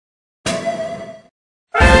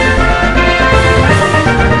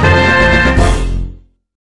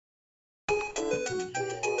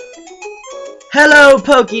Hello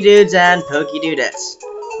Pokedudes and Pokedudettes.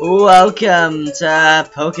 Welcome to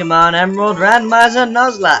Pokemon Emerald Randomiser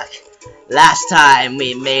Nuzlocke. Last time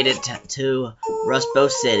we made it to Rustbow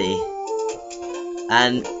City.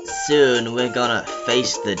 And soon we're gonna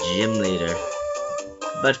face the gym leader.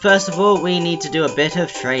 But first of all, we need to do a bit of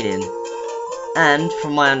trading. And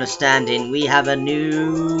from my understanding, we have a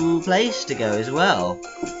new place to go as well.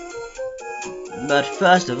 But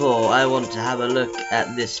first of all, I want to have a look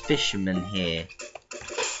at this fisherman here.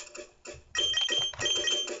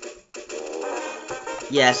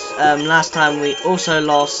 Yes, last time we also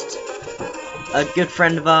lost a good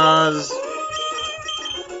friend of ours,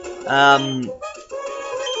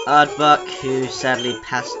 Ardbuck, who sadly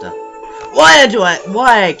passed us.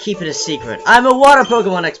 Why I keep it a secret? I'm a water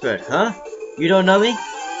Pokemon expert, huh? You don't know me?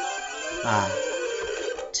 Ah,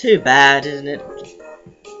 too bad, isn't it?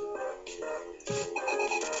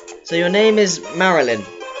 So your name is Marilyn.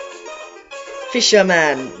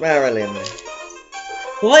 Fisherman Marilyn.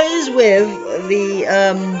 What is with the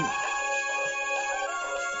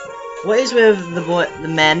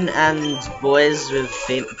men and boys with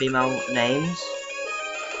female names?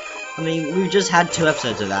 I mean, we've just had 2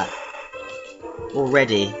 episodes of that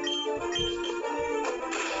already.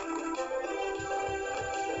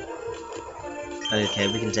 Okay,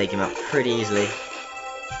 we can take him out pretty easily.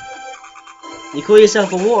 You call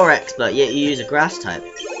yourself a water expert, yet you use a grass type.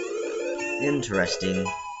 Interesting.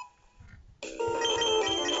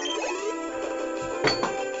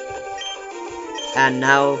 And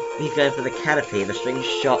now he's going for the Caterpie, the string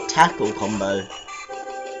shot tackle combo.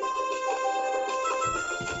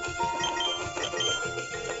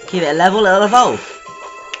 Keep it level, it'll evolve.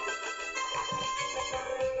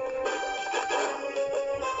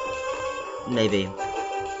 Maybe.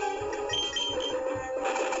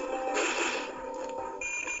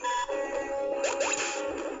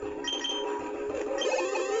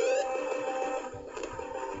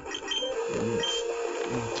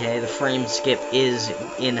 Okay, the frame skip is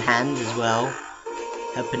in hand as well,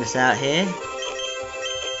 helping us out here,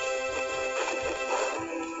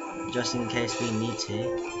 just in case we need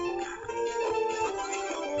to.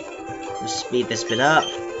 Just speed this bit up.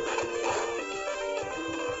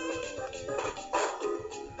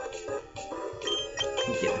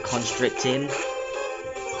 Get the constrict in.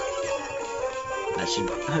 That should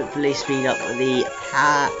hopefully speed up the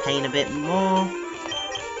pain a bit more.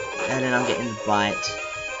 And then I'm getting the bite.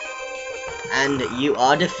 And you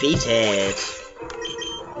are defeated.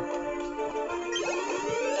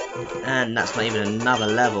 And that's not even another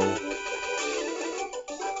level.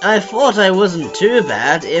 I thought I wasn't too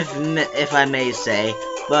bad, if I may say,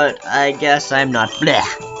 but I guess I'm not. Blah.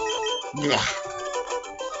 Blah.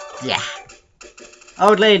 Blah.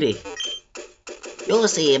 Old lady. You'll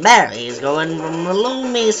see berries growing from the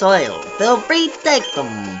loamy soil. Feel free to take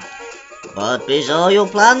them. But be sure you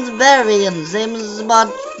plant berry in the same spot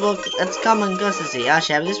for its common courtesy. I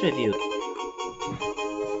share this with you.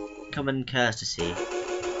 Common courtesy.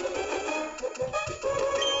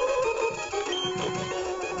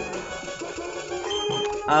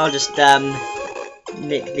 I'll just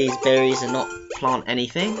nick these berries and not plant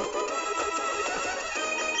anything.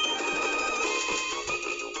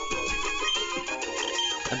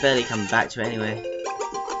 I barely come back to it anyway.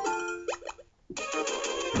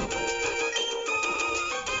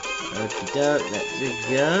 Okie doke, let's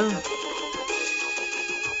go.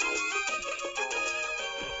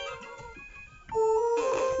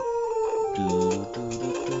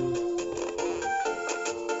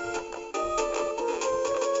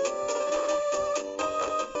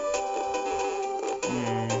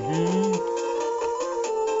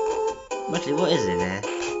 Actually, what is in there?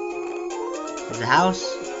 There's a house.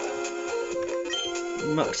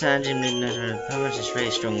 Roxanne, gym leader, performance is really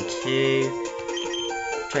strong too.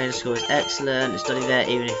 Trainer score is excellent. Study there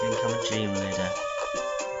even if you become a gym leader.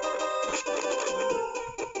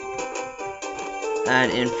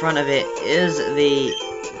 And in front of it is the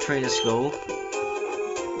trainer school.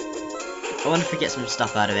 I wonder if we get some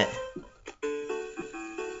stuff out of it.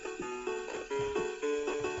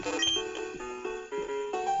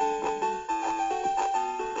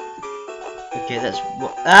 Okay, that's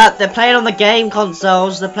what. They're playing on the game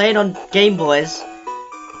consoles. They're playing on Game Boys.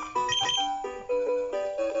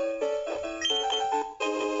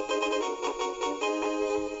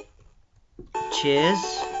 Cheers.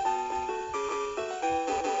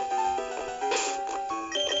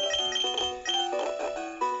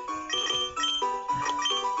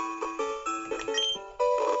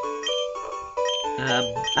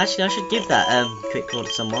 Actually, I should give that quick call to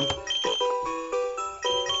someone.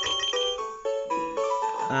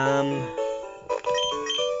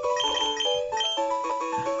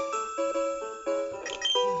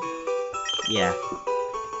 Yeah.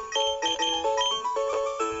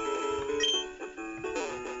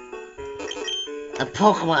 A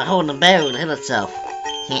Pokemon holding a barrel to hit itself.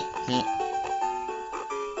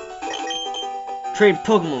 Trade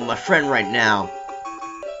Pokemon with my friend right now.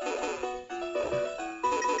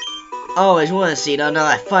 Always wanted to see it, oh no,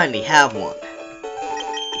 I finally have one.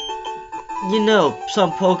 You know,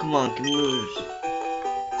 some Pokemon can move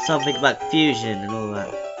something about fusion and all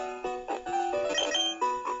that.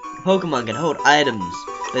 Pokemon can hold items,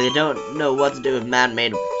 but they don't know what to do with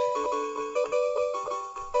man-made.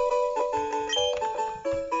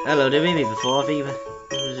 Hello, did we meet before? I think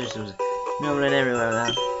no one everywhere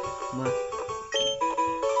now. Come on.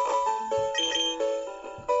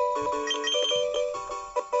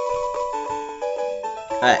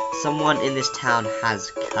 Alright, someone in this town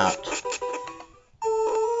has cut.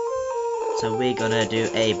 So we're gonna do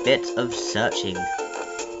a bit of searching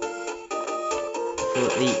for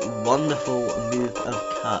the wonderful move of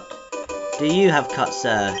cut. Do you have cut,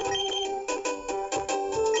 sir?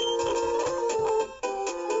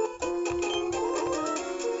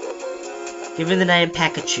 Given the name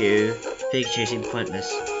Pikachu, Pikachu seems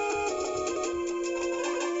pointless.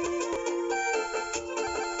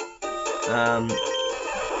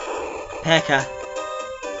 Pekka.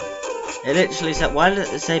 It literally said, why did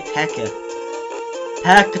it say Pekka?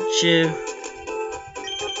 Pikachu.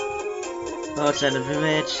 Oh, it's an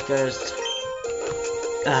image goes.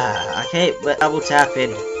 Okay, but double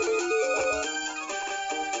tapping.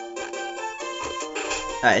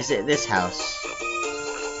 Alright, is it this house?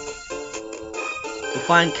 We'll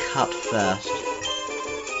find Cut first.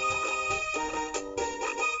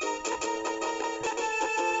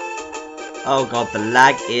 Oh god, the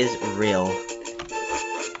lag is real.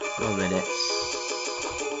 1 minute.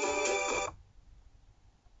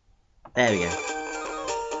 There we go.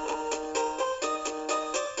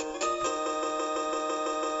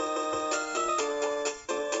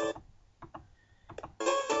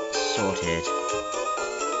 Sorted.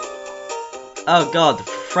 Oh god, the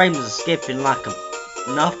frames are skipping like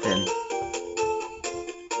nothing.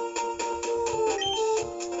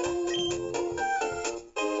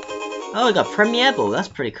 Oh, we got Premier Ball, that's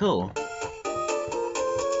pretty cool.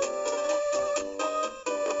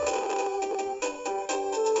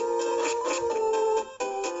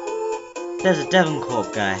 There's a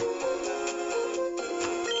Devoncorp guy.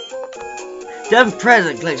 Devon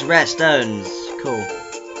Present collects rare stones. Cool.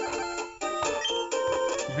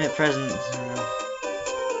 Present.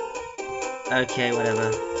 Okay,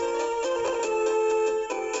 whatever.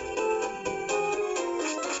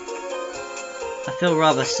 I feel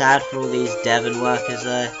rather sad for all these Devon workers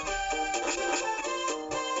though.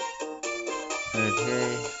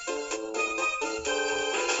 Okay.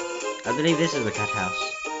 I believe this is the cut house.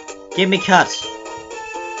 Give me cut!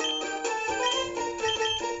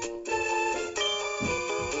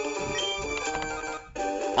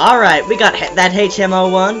 Alright, we got that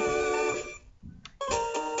HMO1.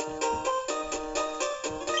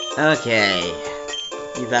 Okay.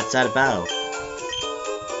 You've outside of battle.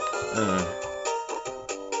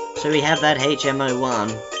 So we have that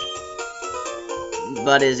HMO1.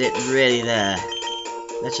 But is it really there?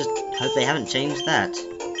 Let's just hope they haven't changed that.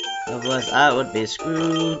 Otherwise I would be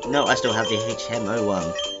screwed. No, I still have the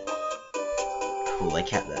HMO1. Cool, they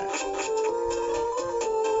kept that.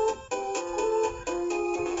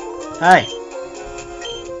 Hi!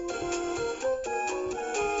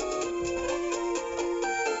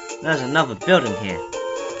 There's another building here.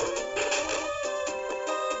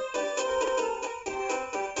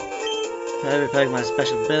 Every Pokemon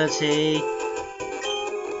special ability.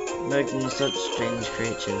 Making such strange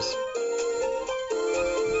creatures.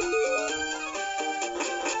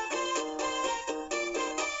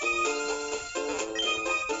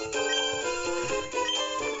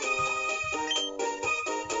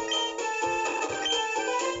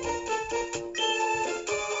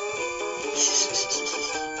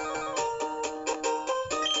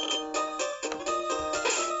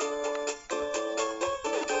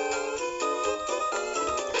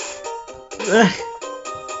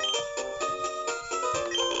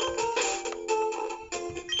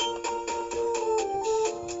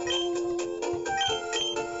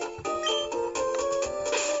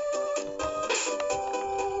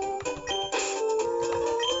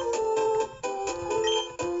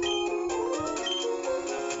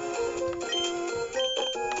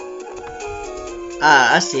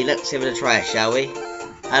 I see. Let's give it a try, shall we?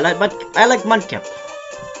 I like Mudkip.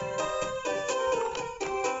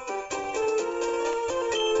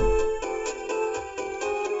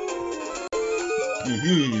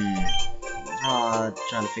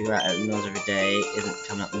 trying to figure out meals every day isn't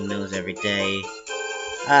coming up with meals every day.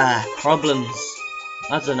 Problems.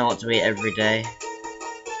 I don't know what to eat every day.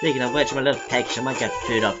 Speaking of which, my little peckish, I might get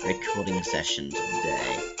food after the recording session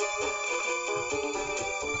today.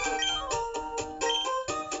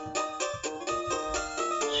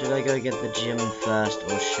 Should I go get the gym first,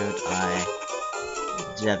 or should I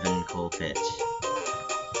Devon Corp it?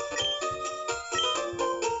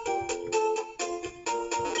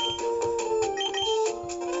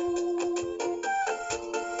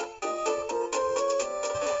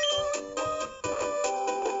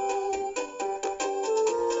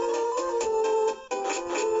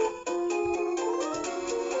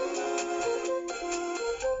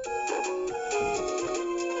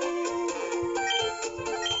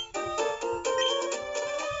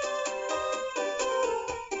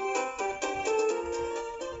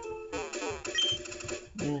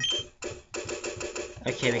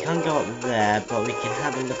 Okay, we can't go up there, but we can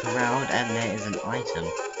have a look around, and there is an item.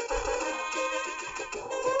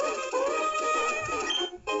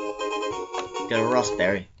 Got a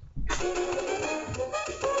raspberry.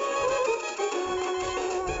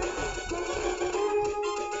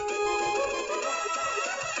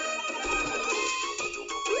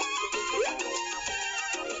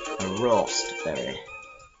 A raspberry.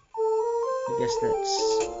 I guess that's...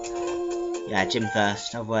 yeah, gym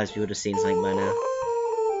first, otherwise we would have seen something by now.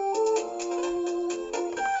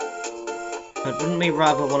 But wouldn't we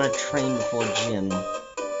rather want to train before gym?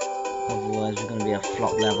 Otherwise we're going to be a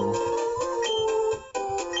flop level.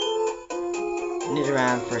 Need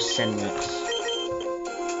around for a sandwich.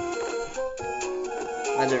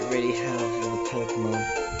 I don't really have the Pokemon.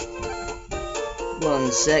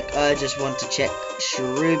 One sec, I just want to check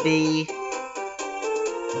Shruby.net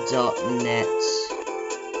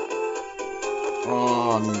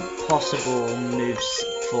on possible moves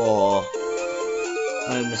for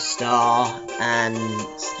Omastar and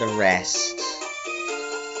the rest.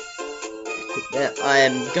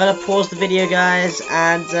 I'm gonna pause the video, guys,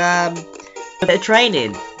 and a bit of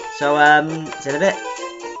training. So see you in a bit.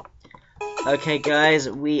 Okay, guys,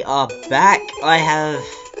 we are back. I have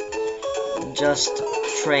just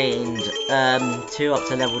trained 2 up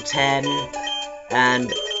to level 10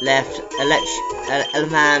 and left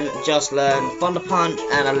man just learned Thunder Punch,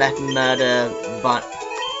 and I left Murder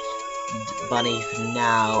Bunny for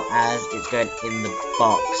now, as it's going in the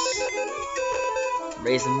box.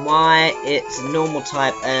 Reason why, it's a normal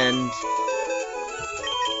type and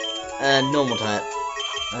normal type.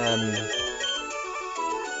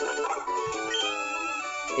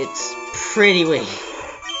 It's pretty weak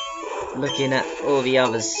looking at all the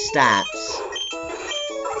other stats.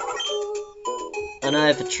 I know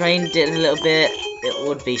if I trained it a little bit, it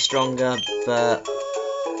would be stronger, but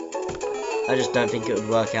I just don't think it would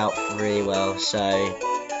work out really well, so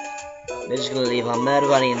we're just going to leave our Murder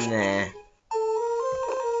Bunny in there.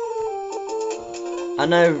 I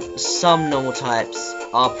know some normal types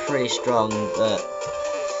are pretty strong, but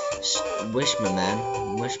Wishma, man.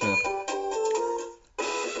 Wishma.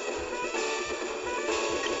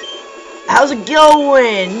 How's it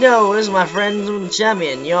going? No, this is my friends with the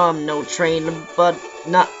champion. I'm no trainer,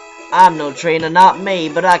 I'm no trainer, not me,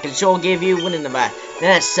 but I can sure give you winning the match.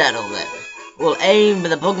 Let's settle then. We'll aim for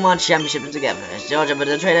the Pokemon Championship together. It's Georgia, but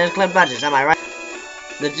the trainers club badges, am I right?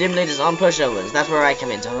 The gym leaders on pushovers. That's where I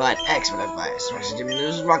come in to provide expert advice. Roxanne gym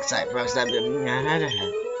news, rock type, Roxanne.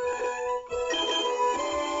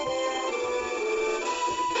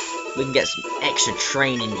 We can get some extra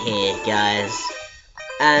training here, guys.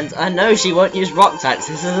 And I know she won't use rock types.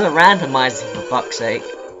 This is a randomizer, for fuck's sake.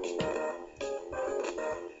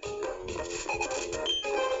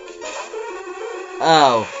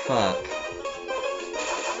 Oh, fuck.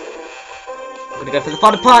 I'm gonna go for the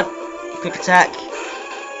Thunder Punch. Quick attack.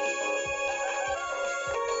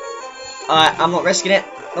 Alright, I'm not risking it.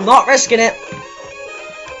 I'm not risking it.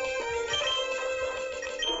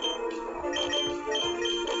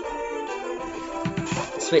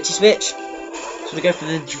 Switchy switch. So we go for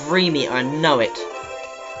the Dreamy, I know it.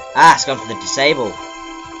 Ah, it's gone for the Disable.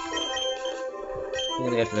 I'm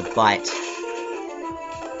gonna go for the Bite.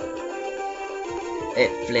 It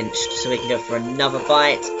flinched, so we can go for another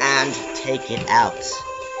Bite and take it out.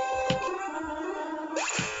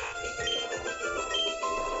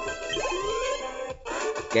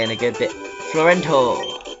 Getting a good bit. Florento.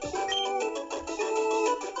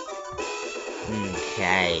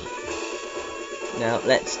 Okay. Now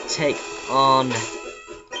let's take on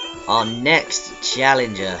our next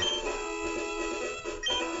challenger.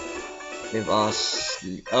 With our...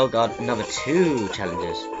 oh god, another 2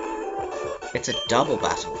 challengers. It's a double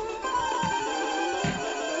battle.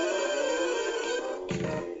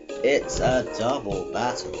 it's a double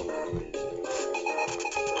battle.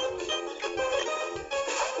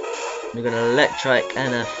 We've got an Electrike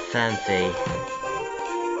and a Phanpy.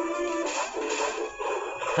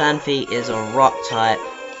 Phanpy is a rock type.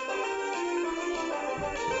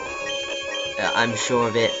 I'm sure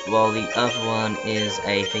of it, while the other one is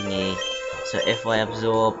a thingy. So if I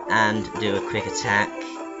absorb and do a quick attack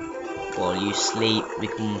while you sleep, we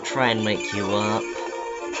can try and wake you up.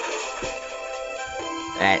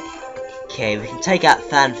 Right. Okay, we can take out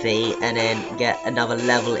Phanpy and then get another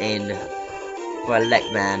level in for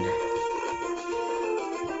Electman.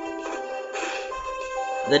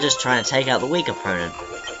 They're just trying to take out the weak opponent.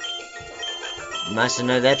 Nice to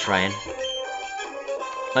know they're trying.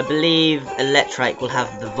 I believe Electrike will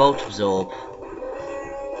have the Volt Absorb.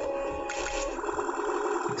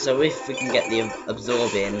 So if we can get the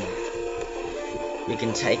Absorb in, we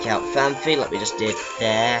can take out Phanpy like we just did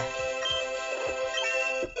there.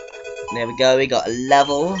 There we go, we got a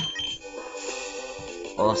level.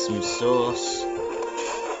 Awesome sauce.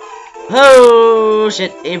 Oh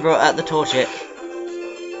shit, he brought out the Torchic.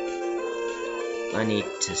 I need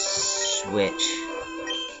to switch.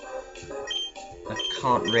 I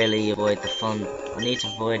can't really avoid the fun. I need to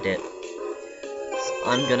avoid it. So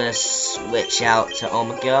I'm gonna switch out to Oh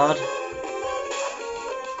my God.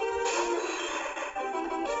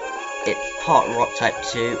 It part rock type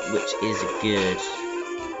 2, which is good.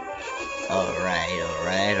 Alright.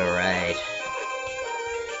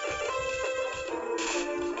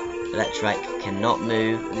 Electrike cannot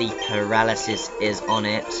move. The paralysis is on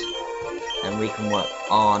it. And we can work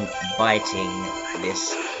on biting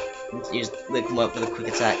this. We can work with a quick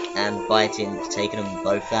attack and biting, taking them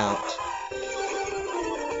both out.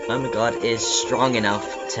 Oh my God is strong enough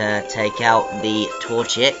to take out the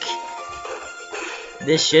Torchic.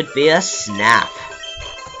 This should be a snap.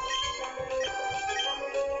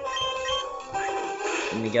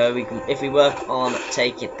 There we go. We can, if we work on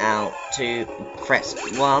taking out to press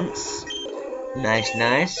once. Nice.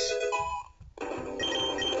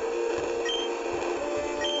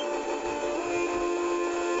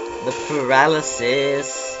 The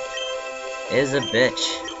paralysis is a bitch.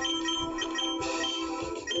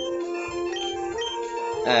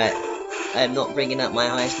 Alright, I'm not bringing up my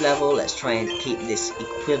highest level. Let's try and keep this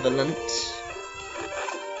equivalent.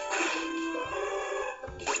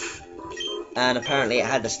 And apparently it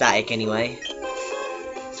had the static anyway.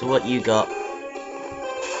 So what you got?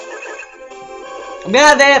 I'm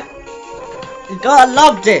out there! You got a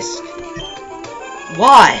love disc!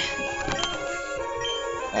 Why?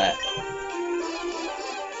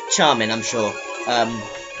 Charming, I'm sure.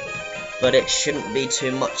 But it shouldn't be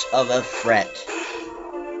too much of a threat.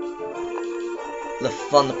 The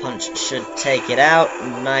Thunder Punch should take it out.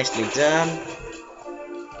 Nicely done.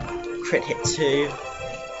 Crit hit 2.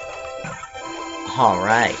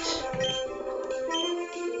 Alright.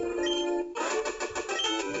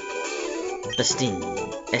 Bastin.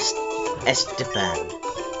 Esteban.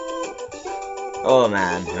 Oh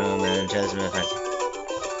man, Jasmine.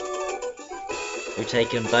 We've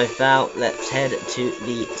taken both out. Let's head to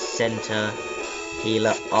the center, heal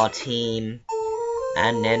up our team,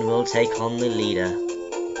 and then we'll take on the leader.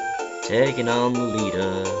 Taking on the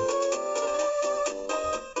leader.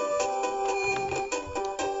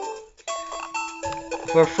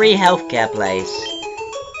 For a free healthcare place,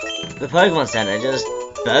 the Pokemon Center just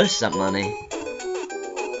boasts some money.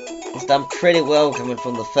 It's done pretty well coming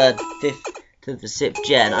from the 3rd, 5th to the 6th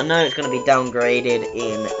gen. I know it's going to be downgraded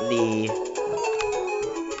in the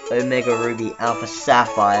Omega Ruby Alpha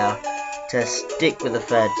Sapphire to stick with the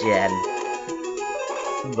 3rd gen.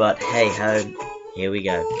 But hey ho, here we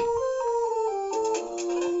go.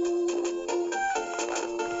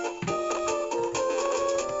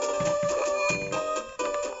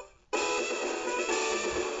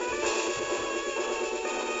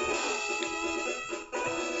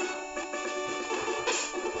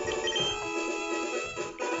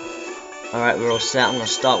 Alright, we're all set. I'm going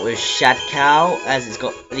to start with Shadcow, as it's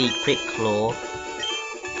got the Quick Claw.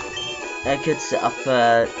 I could set up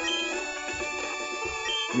a...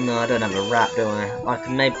 No, I don't have a wrap, do I? I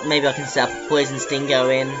can maybe I can set up a Poison Stingo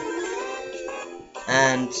in.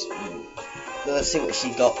 And... let's see what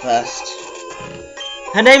she got first.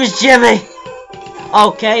 Her name is Jimmy!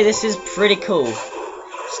 Okay, this is pretty cool.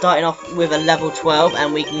 Starting off with a level 12,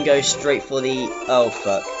 and we can go straight for the... Oh,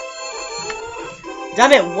 fuck.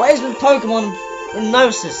 Damn it, what is with Pokemon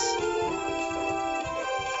Gnosis?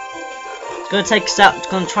 It's gonna take us out, it's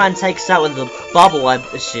gonna try and take us out with the bubble, I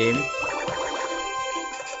assume.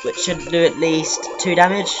 Which should do at least 2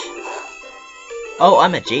 damage. Oh,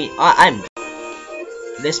 I'm a G. I'm...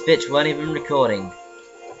 This bitch weren't even recording.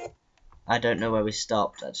 I don't know where we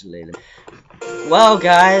stopped actually. Well,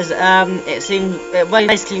 guys, it seems well,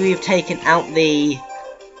 basically we've taken out the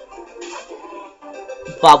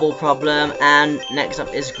bubble problem, and next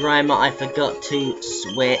up is Grimer. I forgot to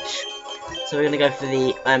switch, so we're gonna go for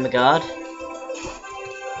the oh my god.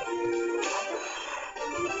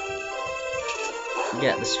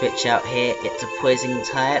 Get the switch out here. It's a poison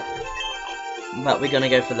type, but we're gonna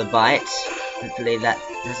go for the bite. Hopefully that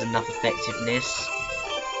has enough effectiveness.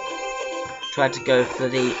 Try to go for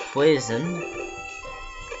the poison.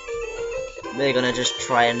 We're gonna just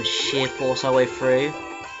try and sheer force our way through,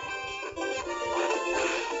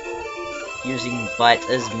 using bite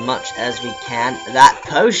as much as we can. That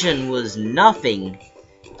potion was nothing,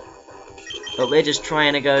 but we're just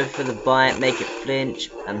trying to go for the bite, make it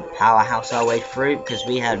flinch, and powerhouse our way through, because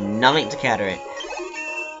we have nothing to counter it.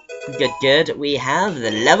 Good, good. We have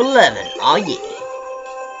the level 11. Oh yeah.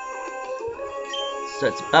 So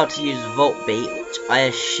it's about to use Volt Beat, which I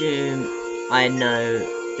assume I know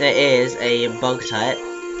there is a bug type.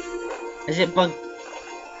 Is it bug?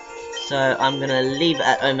 So I'm gonna leave it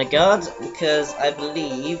at oh my god, because I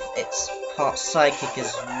believe it's part psychic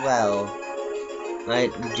as well. I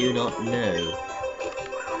do not know.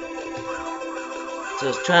 So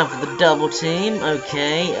let's try for the double team.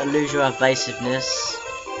 Okay, lose your evasiveness,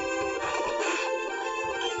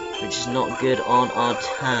 which is not good on our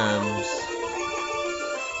terms.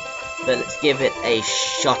 But let's give it a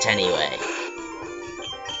shot anyway.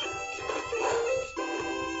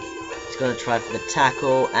 It's gonna try for the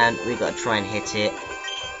tackle, and we gotta try and hit it.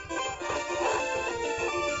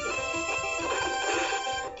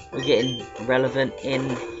 We're getting relevant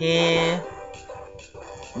in here.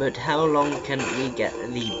 But how long can we get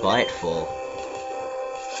the bite for?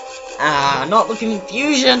 Ah, not the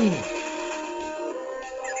confusion!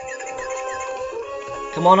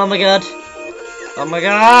 Come on, oh my god! Oh my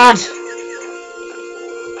god!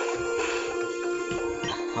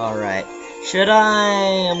 Alright. Should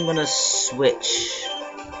I? I'm gonna switch.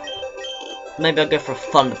 Maybe I'll go for a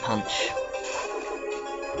Thunder Punch.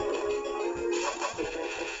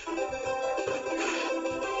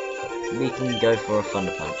 We can go for a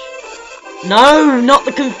Thunder Punch. No! Not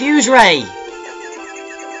the Confuse Ray!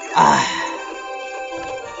 Ah.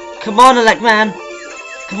 Come on, Elect Man!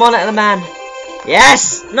 Come on, Elect Man!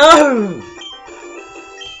 Yes! No!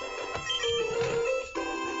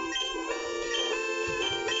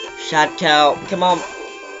 Shad Cow, come on!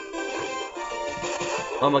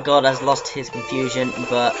 Oh my god, I've lost his confusion,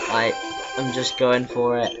 but I'm just going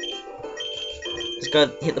for it. Just go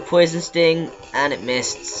hit the Poison Sting, and it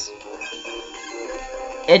missed.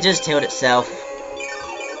 It just healed itself.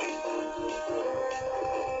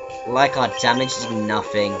 Like our damage did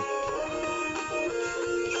nothing.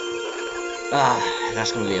 Ah,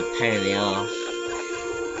 that's gonna be a pain in the ass.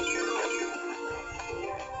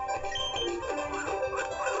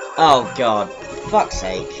 Oh god, for fuck's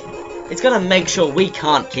sake. It's gonna make sure we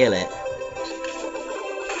can't kill it.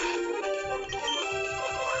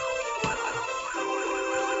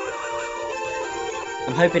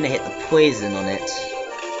 I'm hoping to hit the poison on it.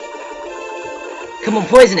 Come on,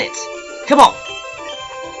 poison it! Come on!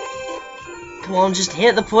 Come on, just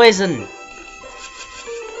hit the poison!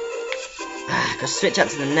 Gotta switch out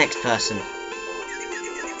to the next person.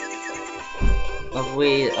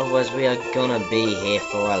 Otherwise we are gonna be here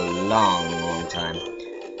for a long time.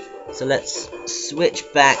 So let's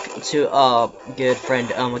switch back to our good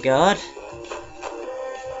friend oh my god,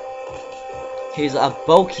 who's a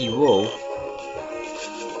bulky wall.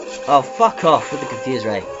 Oh, fuck off with the Confuse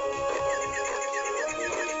Ray.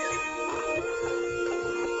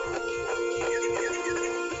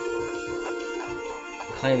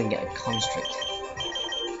 Can't even get a Constrict.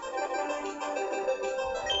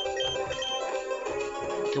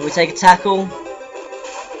 Can we take a tackle?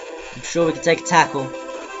 I'm sure we can take a tackle.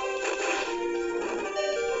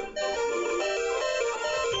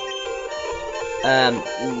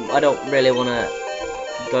 I don't really want to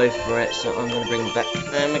go for it, so I'm going to bring it back.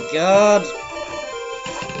 Oh my god!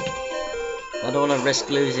 I don't want to risk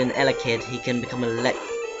losing Elekid. He can become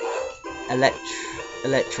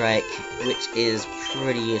electric, which is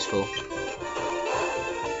pretty useful.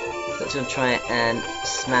 So it's going to try and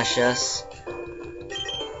smash us.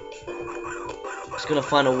 It's going to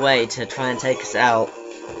find a way to try and take us out.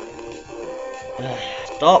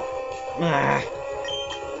 Stop! I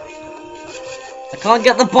can't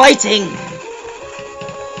get the biting!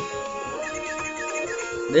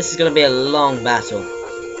 This is going to be a long battle.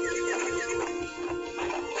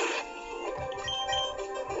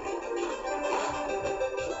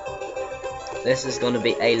 This is going to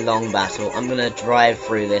be a long battle. I'm going to drive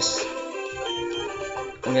through this.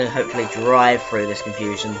 I'm I'm gonna hopefully drive through this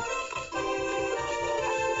confusion.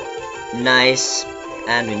 Nice,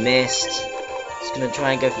 and we missed. Just gonna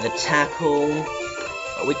try and go for the tackle,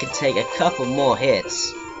 but we could take a couple more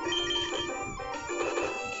hits.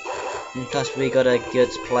 And plus we got a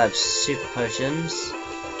good supply of super potions.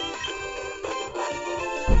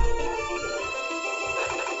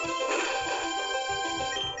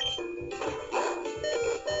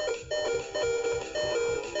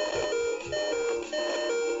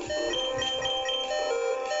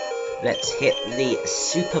 Let's hit the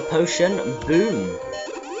super potion. Boom.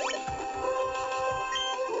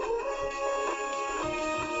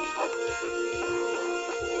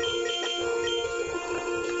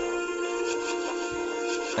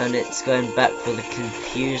 And it's going back for the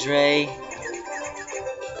confuse ray.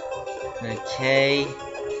 Okay.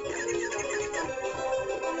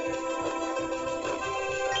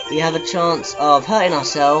 We have a chance of hurting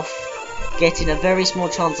ourselves, getting a very small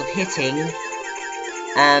chance of hitting,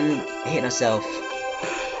 and hitting ourselves.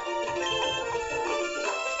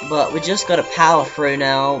 But we just gotta power through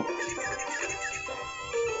now.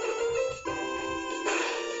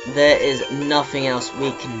 There is nothing else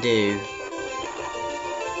we can do.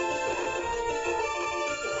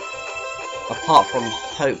 Apart from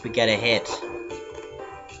hope we get a hit.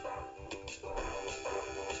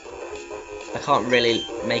 I can't really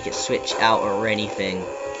make it switch out or anything,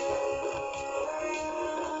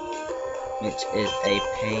 which is a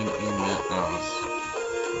pain in the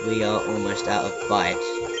ass. We are almost out of bite.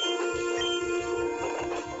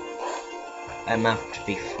 I'm about to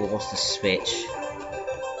be forced to switch.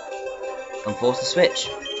 I'm forced to switch.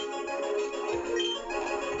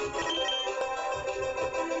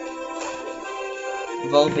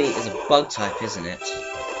 Volbeat is a bug type, isn't it?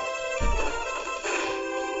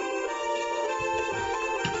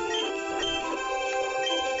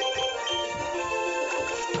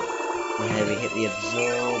 Okay, we hit the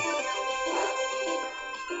absorb.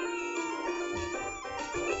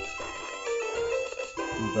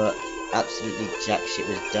 But absolutely jack shit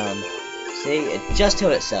was done. See, it just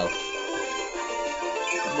healed itself.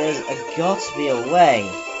 There's got to be a way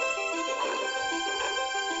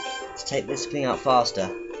to take this thing out faster.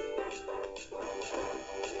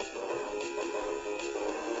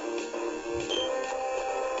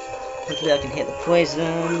 Hopefully I can hit the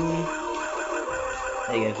poison.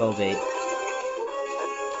 There you go, Volbeat.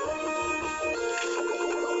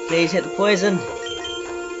 Please hit the poison.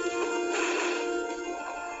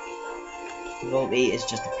 Volbeat is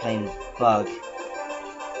just a plain bug.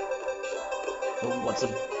 But what's a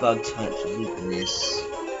bug type weakness?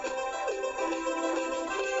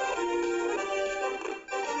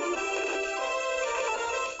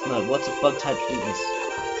 No, what's a bug type weakness?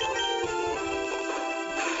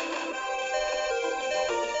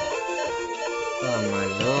 Oh my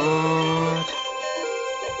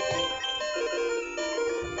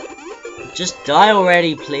lord. Just die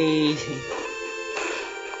already, please.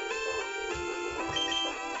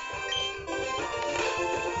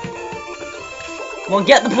 Come on,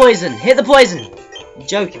 get the poison! Hit the poison! You're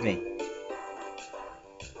joking me.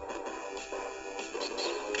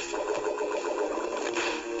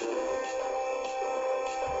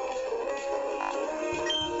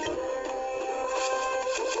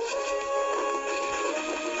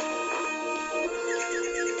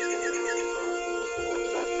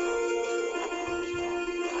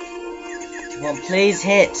 Come on, please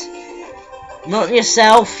hit. Not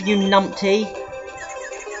yourself, you numpty.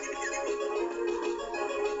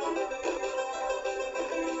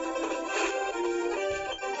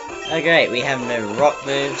 Oh great, we have no rock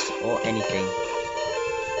moves or anything.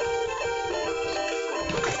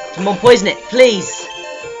 Come on, poison it, please!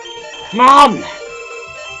 Come on!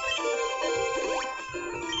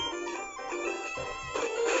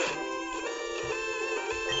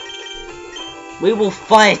 We will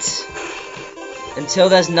fight until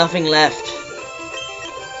there's nothing left.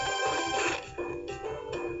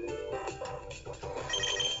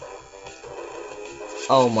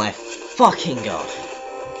 Oh my fucking god.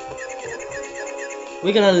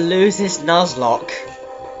 We're gonna lose this Nuzlocke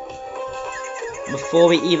before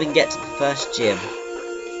we even get to the first gym.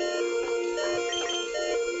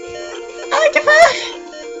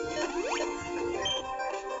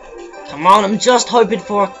 Come on, I'm just hoping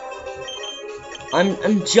for a...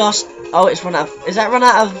 I'm just... Oh, it's run out of... Is that run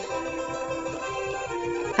out of...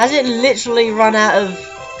 Has it literally run out of...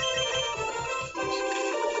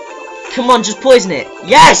 Come on, just poison it.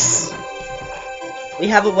 Yes! We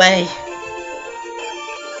have a way.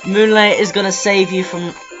 Moonlight is gonna save you from...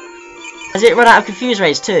 Has it run out of confuse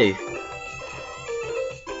rays too?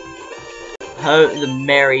 Oh, the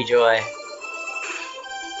merry joy.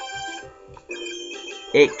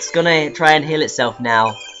 It's gonna try and heal itself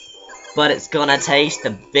now, but it's gonna taste the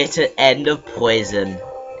bitter end of poison.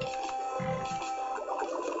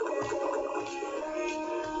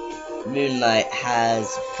 Moonlight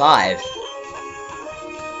has 5.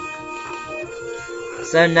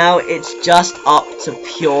 So now it's just up to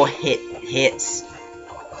pure hits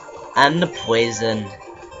and the poison.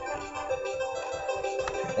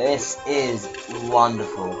 This is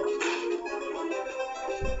wonderful.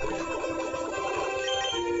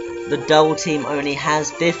 The double team only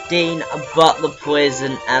has 15, but the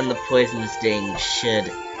poison and the poison sting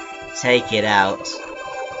should take it out.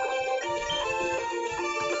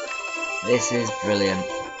 This is brilliant.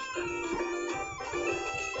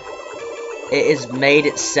 It has made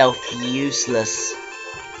itself useless,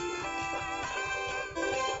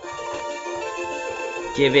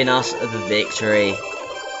 giving us the victory.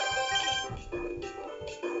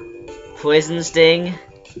 Poison Sting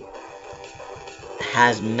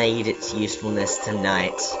has made its usefulness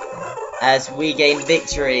tonight, as we gain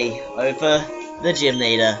victory over the gym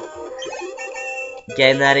leader.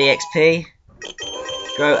 Gain that EXP,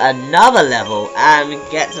 grow another level, and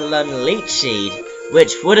get to learn Leech Seed,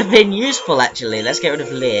 which would have been useful actually. Let's get rid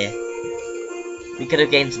of Leer. We could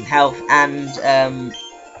have gained some health and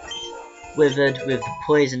withered with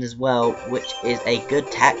poison as well, which is a good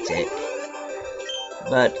tactic.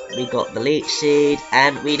 But we got the Leech Seed,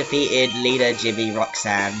 and we defeated leader Jibby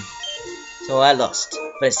Roxanne. So I lost,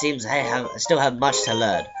 but it seems I still have much to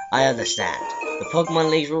learn. I understand. The Pokemon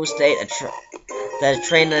League rules state that a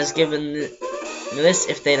trainer is given this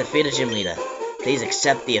if they defeat a gym leader. Please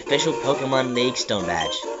accept the official Pokemon League Stone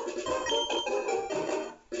Badge.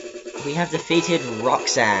 We have defeated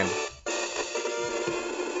Roxanne.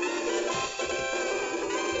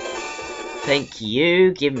 Thank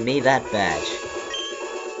you, give me that badge.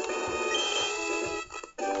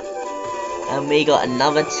 And we got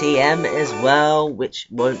another TM as well, which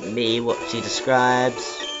won't be what she describes.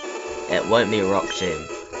 It won't be Roxanne.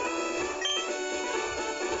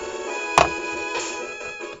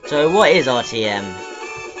 So what is RTM?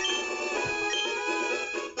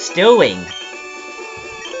 Steel Wing.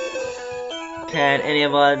 Can any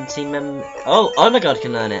of our team members... Oh my god,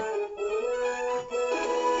 can learn it.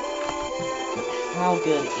 How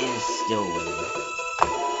good is Steel Wing?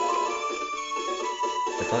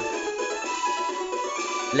 The fuck?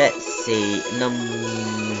 Let's see,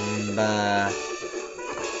 number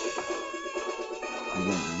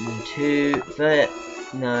 2,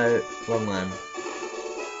 no, wrong one.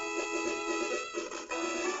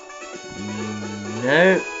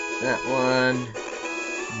 No, that one.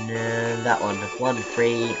 No, that one.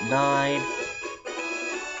 139.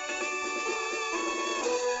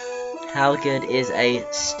 How good is a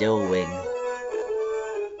Steel Wing?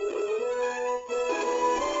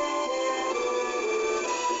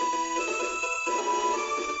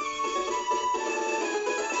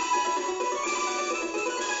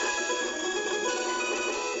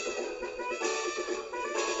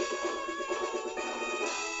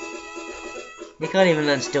 You can't even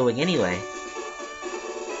learn Steel Wing anyway.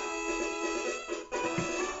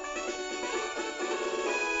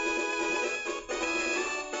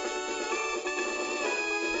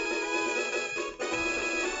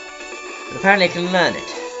 But apparently I can learn it.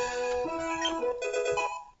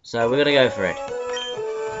 So we're gonna go for it.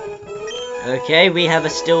 Okay, we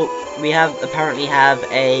apparently have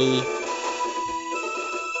a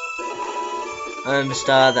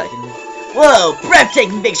star that can... Whoa!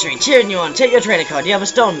 Breathtaking victory! Cheering you on! Take your trainer card. You have a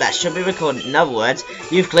stone badge. Should be recorded. In other words,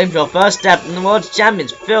 you've claimed your first step in the world's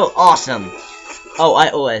champions. Feel awesome. Oh, I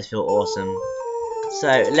always feel awesome.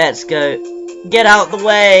 So, let's go. Get out the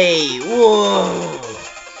way! Whoa!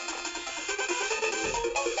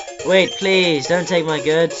 Wait, please, don't take my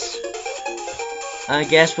goods. I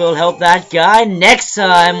guess we'll help that guy next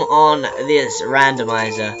time on this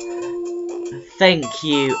randomizer. Thank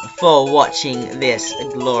you for watching this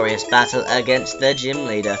glorious battle against the gym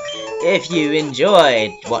leader. If you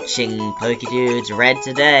enjoyed watching Pokedudes Red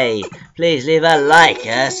today, please leave a like,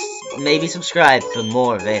 maybe subscribe for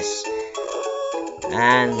more of this.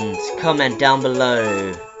 And comment down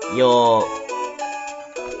below your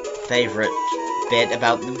favourite bit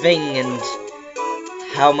about the thing and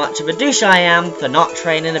how much of a douche I am for not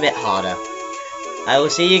training a bit harder. I will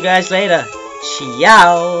see you guys later.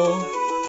 Ciao!